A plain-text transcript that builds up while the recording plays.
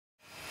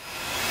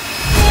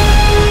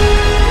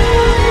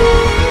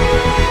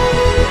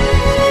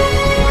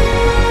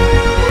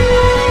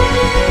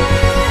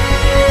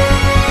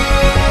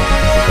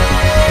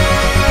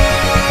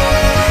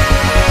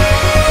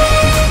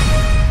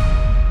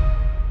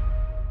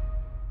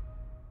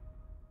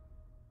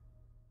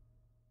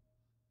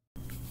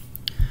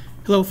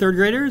Hello third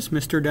graders,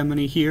 Mr.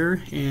 Demony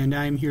here, and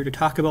I'm here to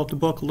talk about the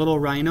book Little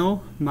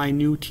Rhino, My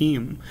New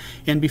Team.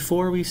 And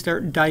before we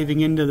start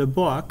diving into the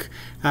book,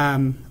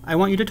 I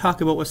want you to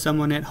talk about with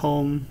someone at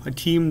home a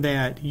team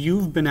that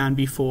you've been on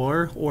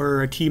before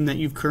or a team that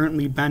you've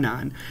currently been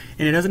on.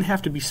 And it doesn't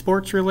have to be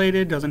sports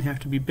related, doesn't have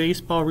to be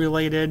baseball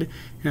related,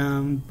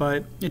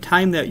 but a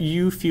time that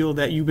you feel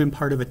that you've been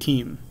part of a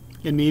team.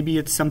 And maybe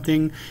it's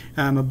something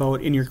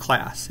about in your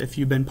class, if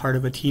you've been part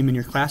of a team in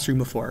your classroom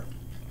before.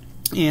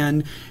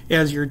 And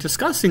as you're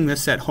discussing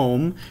this at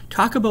home,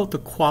 talk about the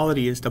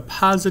qualities, the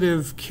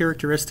positive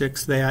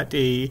characteristics that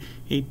a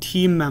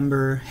team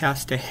member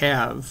has to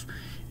have.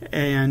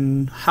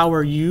 And how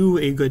are you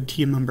a good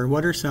team member?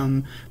 What are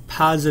some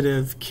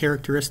positive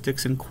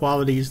characteristics and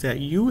qualities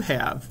that you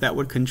have that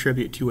would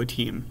contribute to a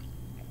team?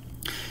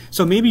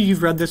 So maybe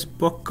you've read this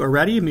book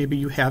already, maybe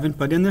you haven't,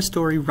 but in this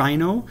story,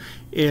 Rhino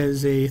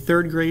is a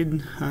third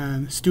grade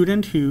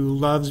student who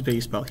loves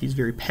baseball. He's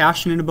very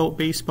passionate about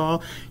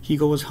baseball. He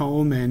goes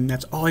home and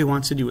that's all he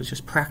wants to do is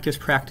just practice,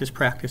 practice,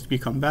 practice, to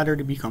become better,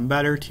 to be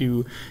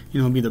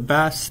the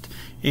best.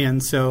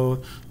 And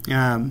so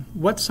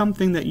what's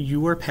something that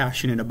you are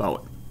passionate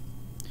about?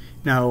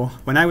 Now,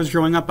 when I was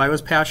growing up, I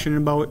was passionate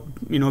about,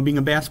 being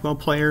a basketball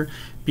player,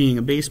 being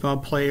a baseball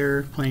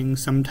player, playing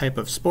some type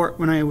of sport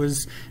when I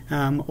was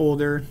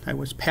older. I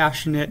was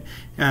passionate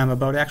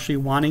about actually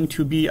wanting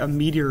to be a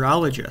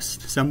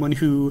meteorologist, someone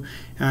who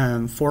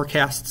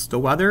forecasts the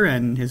weather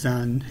and is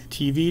on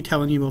TV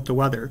telling you about the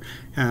weather.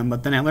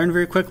 But then I learned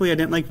very quickly I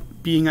didn't like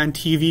being on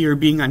TV or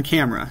being on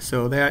camera,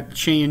 so that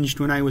changed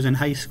when I was in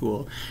high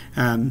school.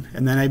 And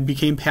then I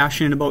became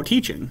passionate about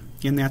teaching,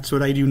 and that's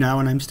what I do now,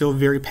 and I'm still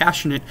very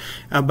passionate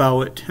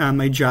about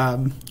my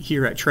job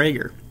here at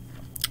Traeger.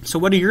 So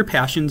what are your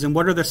passions, and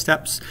what are the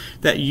steps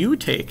that you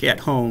take at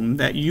home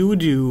that you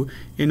do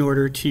in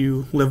order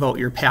to live out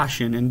your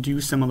passion and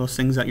do some of those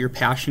things that you're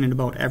passionate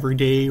about every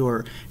day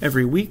or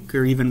every week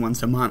or even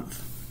once a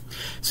month?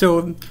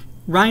 So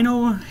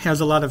Rhino has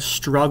a lot of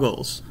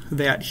struggles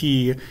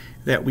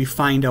that we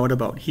find out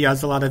about. He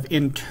has a lot of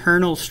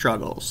internal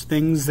struggles,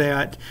 things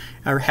that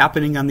are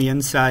happening on the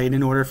inside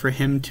in order for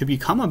him to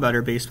become a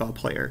better baseball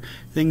player,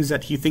 things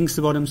that he thinks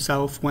about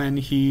himself when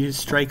he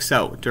strikes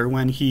out or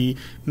when he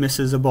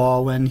misses a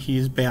ball when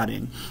he's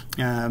batting,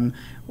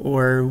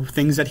 or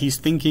things that he's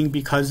thinking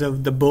because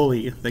of the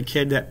bully, the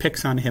kid that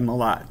picks on him a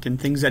lot, and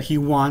things that he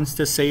wants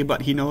to say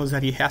but he knows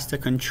that he has to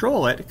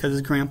control it because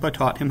his grandpa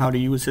taught him how to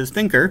use his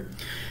thinker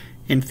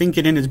and think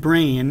it in his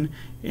brain,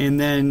 and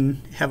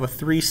then have a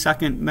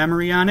 3-second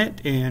memory on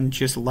it and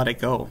just let it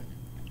go.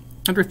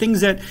 There are things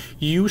that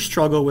you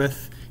struggle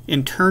with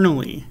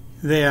internally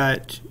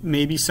that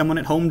maybe someone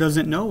at home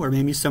doesn't know or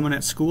maybe someone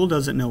at school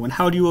doesn't know, and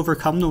how do you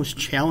overcome those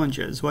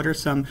challenges? What are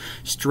some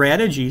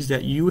strategies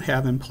that you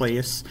have in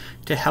place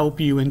to help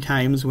you in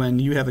times when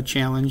you have a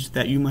challenge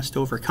that you must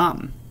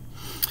overcome?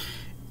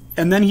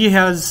 And then he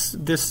has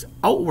this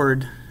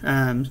outward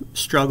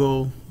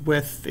struggle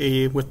with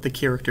the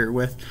character,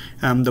 with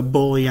the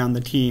bully on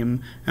the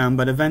team.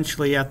 But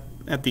eventually,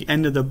 at the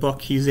end of the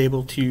book, he's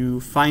able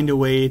to find a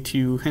way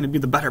to kind of be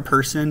the better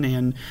person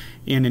and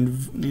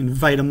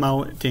invite him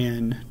out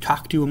and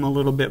talk to him a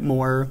little bit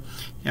more,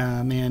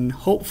 and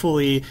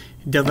hopefully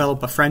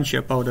develop a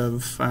friendship out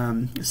of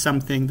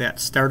something that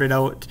started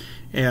out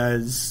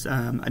as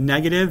a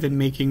negative and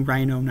making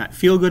Rhino not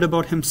feel good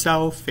about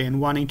himself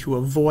and wanting to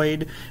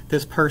avoid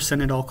this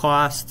person at all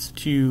costs,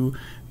 to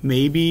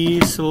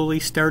maybe slowly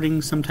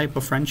starting some type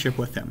of friendship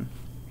with him.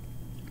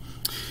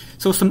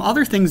 So some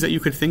other things that you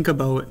could think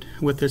about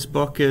with this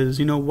book is,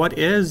 what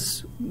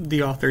is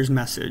the author's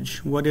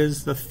message? What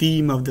is the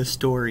theme of this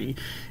story?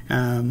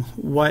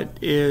 What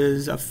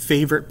is a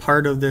favorite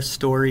part of this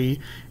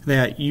story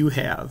that you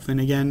have? And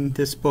again,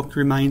 this book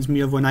reminds me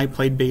of when I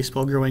played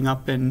baseball growing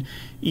up, and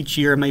each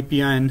year I might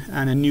be on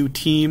a new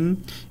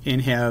team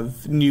and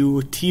have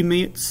new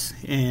teammates,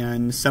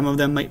 and some of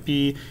them might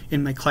be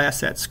in my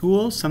class at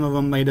school, some of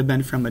them might have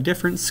been from a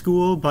different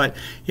school, but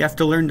you have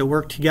to learn to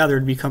work together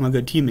to become a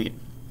good teammate.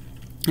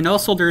 And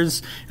also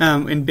there's,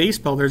 in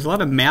baseball, there's a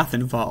lot of math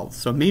involved.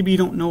 So maybe you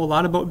don't know a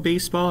lot about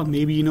baseball,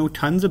 maybe you know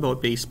tons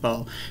about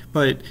baseball,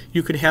 but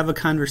you could have a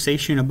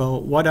conversation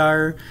about what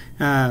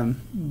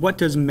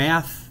does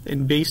math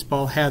and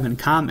baseball have in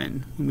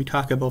common when we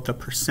talk about the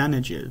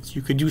percentages.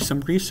 You could do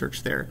some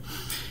research there.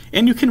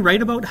 And you can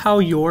write about how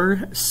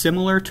you're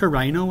similar to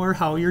Rhino or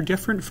how you're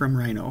different from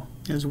Rhino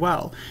as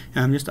well.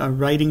 Just a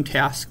writing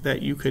task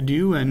that you could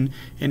do and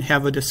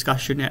have a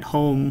discussion at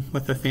home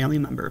with a family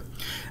member.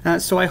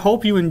 So I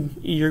hope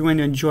you're going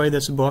to enjoy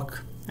this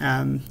book.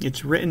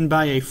 It's written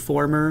by a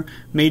former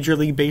Major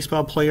League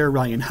Baseball player,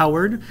 Ryan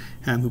Howard,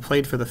 who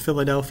played for the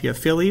Philadelphia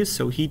Phillies.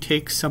 So he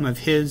takes some of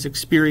his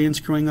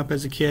experience growing up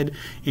as a kid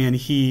and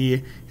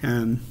he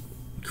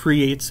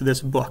creates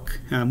this book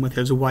with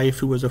his wife,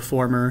 who was a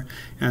former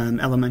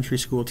elementary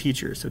school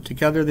teacher. So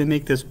together they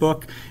make this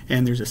book,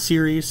 and there's a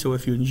series. So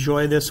if you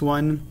enjoy this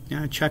one,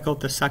 check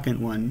out the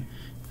second one.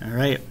 All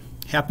right,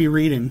 happy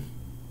reading.